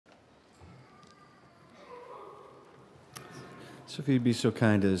So if you'd be so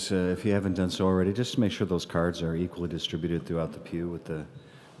kind as, if you haven't done so already, just make sure those cards are equally distributed throughout the pew with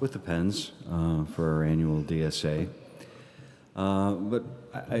the pens for our annual DSA. But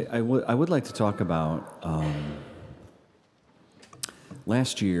I would like to talk about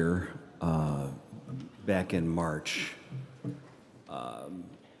last year, back in March,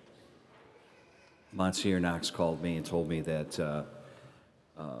 Monsignor Knox called me and told me that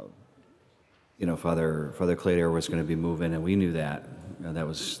Father Clayder was going to be moving, and we knew that. That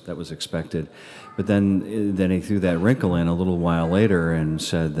was expected. But then he threw that wrinkle in a little while later and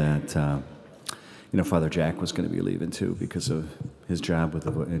said that Father Jack was going to be leaving too because of his job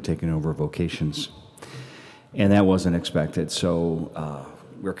with taking over vocations, and that wasn't expected. So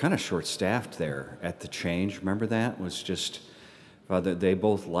we were kind of short-staffed there at the change. Remember that was just Father. They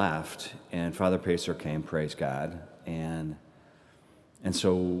both left, and Father Pacer came. Praise God, and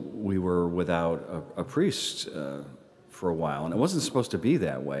so we were without a priest for a while, and it wasn't supposed to be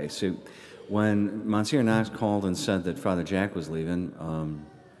that way. So when Monsignor Knox called and said that Father Jack was leaving,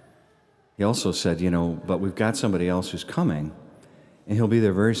 he also said, but we've got somebody else who's coming, and he'll be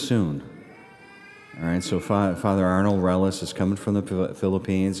there very soon. All right, so Father Arnold Relis is coming from the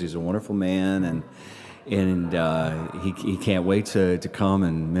Philippines. He's a wonderful man, and he can't wait to come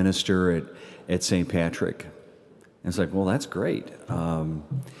and minister at St. Patrick. And it's like, well, that's great. And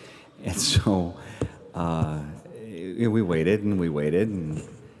so we waited, and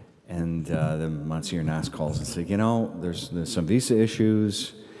then Monsignor Knox calls and said, there's some visa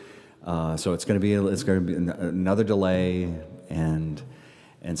issues, so it's going to be another delay, and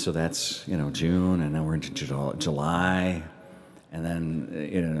so that's June, and then we're into July, and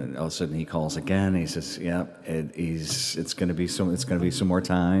then all of a sudden he calls again. And he says, it's going to be some more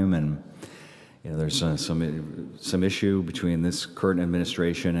time, and there's some issue between this current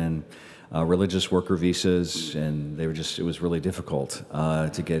administration and religious worker visas, and it was really difficult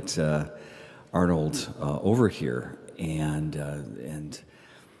to get Arnold over here, and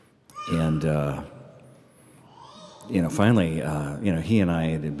finally, he and I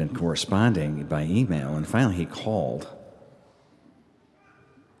had been corresponding by email, and finally he called,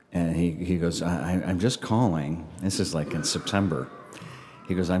 and he goes, I'm just calling. This is like in September.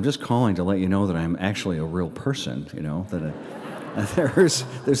 He goes, I'm just calling to let you know that I'm actually a real person, that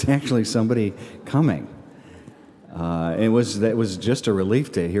there's actually somebody coming. That was just a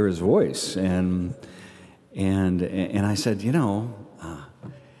relief to hear his voice, and I said,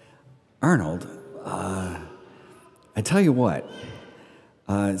 Arnold, I tell you what,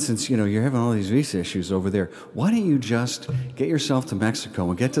 since you're having all these visa issues over there, why don't you just get yourself to Mexico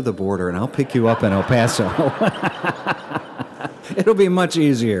and get to the border, and I'll pick you up in El Paso. It'll be much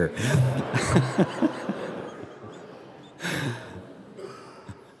easier.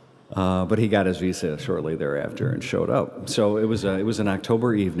 But he got his visa shortly thereafter and showed up. So it was an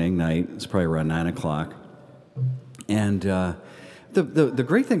October evening night. It's probably around 9 o'clock. And the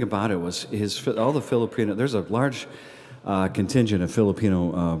great thing about it was all the Filipino. There's a large contingent of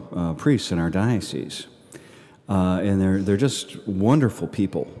Filipino priests in our diocese, and they're just wonderful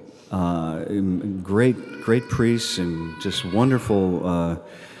people. Great priests and just wonderful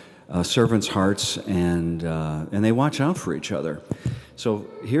servants' hearts, and they watch out for each other. So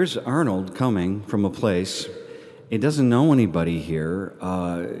here's Arnold coming from a place, he doesn't know anybody here,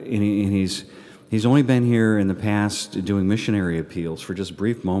 and he's only been here in the past doing missionary appeals for just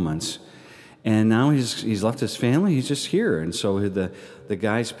brief moments, and now he's left his family. He's just here, and so the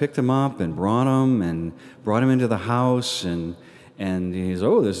guys picked him up and brought him into the house, and he's,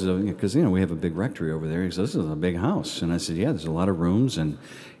 this is because we have a big rectory over there. He says, this is a big house. And I said, yeah, there's a lot of rooms, and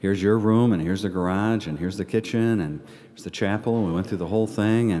here's your room, and here's the garage, and here's the kitchen, and here's the chapel. And we went through the whole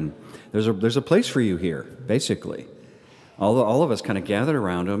thing, and there's a place for you here, basically. All of us kind of gathered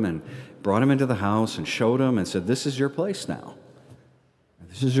around him and brought him into the house and showed him and said, this is your place now.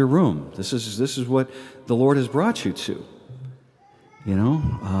 This is your room. This is what the Lord has brought you to.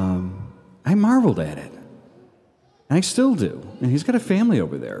 I marveled at it. And I still do. And he's got a family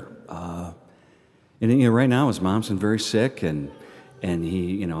over there. And right now his mom's been very sick, and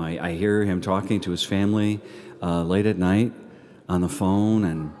he, I hear him talking to his family late at night on the phone,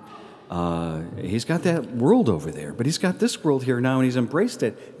 and he's got that world over there, but he's got this world here now, and he's embraced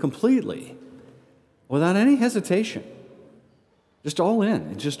it completely, without any hesitation, just all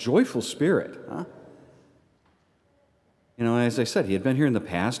in just joyful spirit. As I said, he had been here in the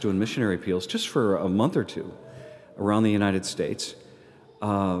past doing missionary appeals just for a month or two around the United States.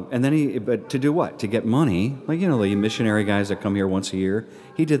 And then but to do what? To get money, like, the missionary guys that come here once a year.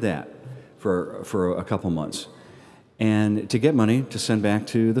 He did that for a couple months. And to get money to send back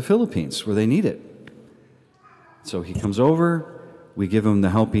to the Philippines where they need it. So he comes over, We give him the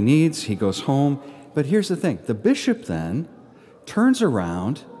help he needs. He goes home. But here's the thing. The bishop then turns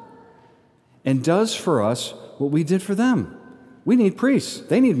around and does for us what we did for them. We need priests.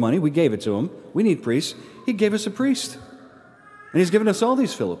 They need money. We gave it to them. We need priests. He gave us a priest. And he's given us all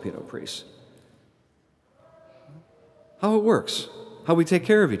these Filipino priests. How it works. How we take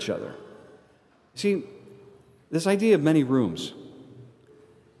care of each other. See, this idea of many rooms,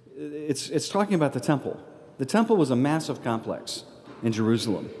 it's talking about the temple. The temple was a massive complex in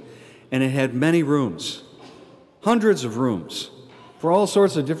Jerusalem, and it had many rooms, hundreds of rooms, for all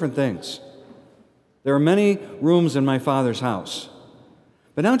sorts of different things. There are many rooms in my Father's house.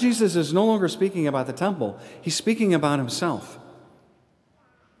 But now Jesus is no longer speaking about the temple. He's speaking about himself.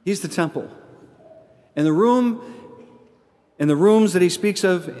 He's the temple. And the rooms that he speaks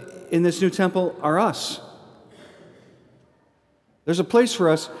of in this new temple are us. There's a place for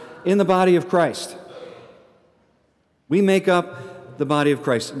us in the body of Christ. We make up the body of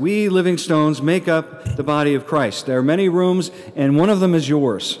Christ. We, living stones, make up the body of Christ. There are many rooms, and one of them is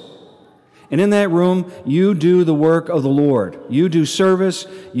yours. And in that room, you do the work of the Lord. You do service,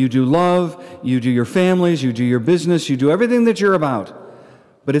 you do love, you do your families, you do your business, you do everything that you're about.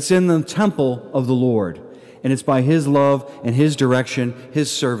 But it's in the temple of the Lord. And it's by his love and his direction, his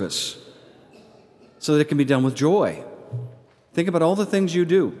service, so that it can be done with joy. Think about all the things you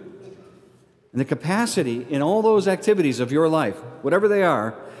do. And the capacity in all those activities of your life, whatever they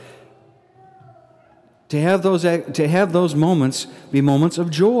are, to have those moments be moments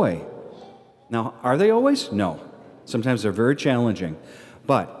of joy. Now, are they always? No. Sometimes they're very challenging.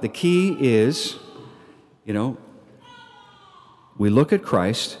 But the key is, we look at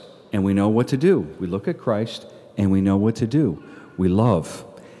Christ and we know what to do. We look at Christ and we know what to do. We love.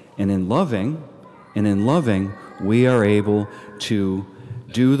 And in loving, we are able to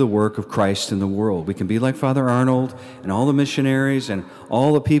do the work of Christ in the world. We can be like Father Arnold and all the missionaries and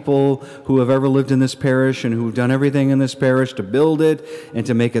all the people who have ever lived in this parish and who've done everything in this parish to build it and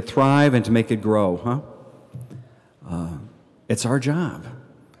to make it thrive and to make it grow. It's our job.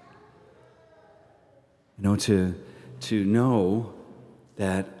 To know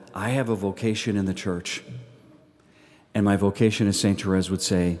that I have a vocation in the church, and my vocation, as St. Therese would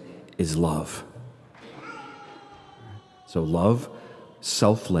say, is love. So love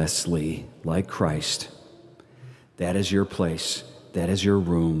selflessly like Christ. That is your place. That is your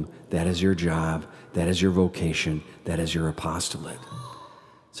room. That is your job. That is your vocation. That is your apostolate.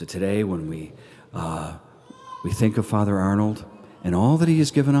 So today when we think of Father Arnold and all that he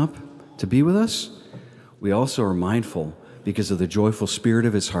has given up to be with us, we also are mindful, because of the joyful spirit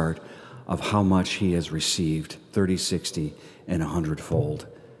of his heart, of how much he has received 30, 60, and 100-fold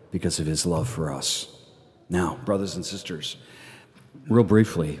because of his love for us. Now, brothers and sisters, real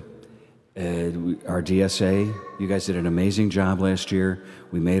briefly, our DSA, you guys did an amazing job last year.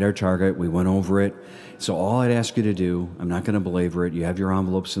 We made our target. We went over it. So all I'd ask you to do, I'm not going to belabor it. You have your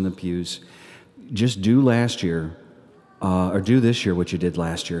envelopes in the pews. Just do last year, or do this year what you did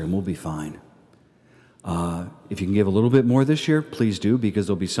last year, and we'll be fine. If you can give a little bit more this year, please do, because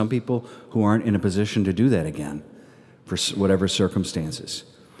there'll be some people who aren't in a position to do that again for whatever circumstances.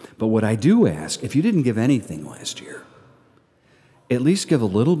 But what I do ask, if you didn't give anything last year, at least give a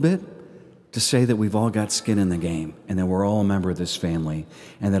little bit to say that we've all got skin in the game and that we're all a member of this family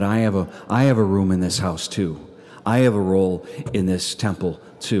and that I have a room in this house too. I have a role in this temple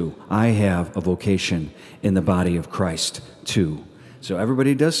too. I have a vocation in the body of Christ too. So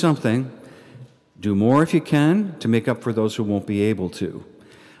everybody does something. Do more if you can to make up for those who won't be able to.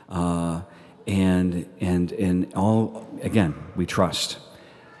 And all, again, we trust.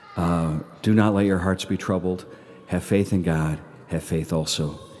 Do not let your hearts be troubled. Have faith in God. Have faith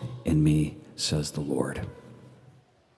also in me, says the Lord.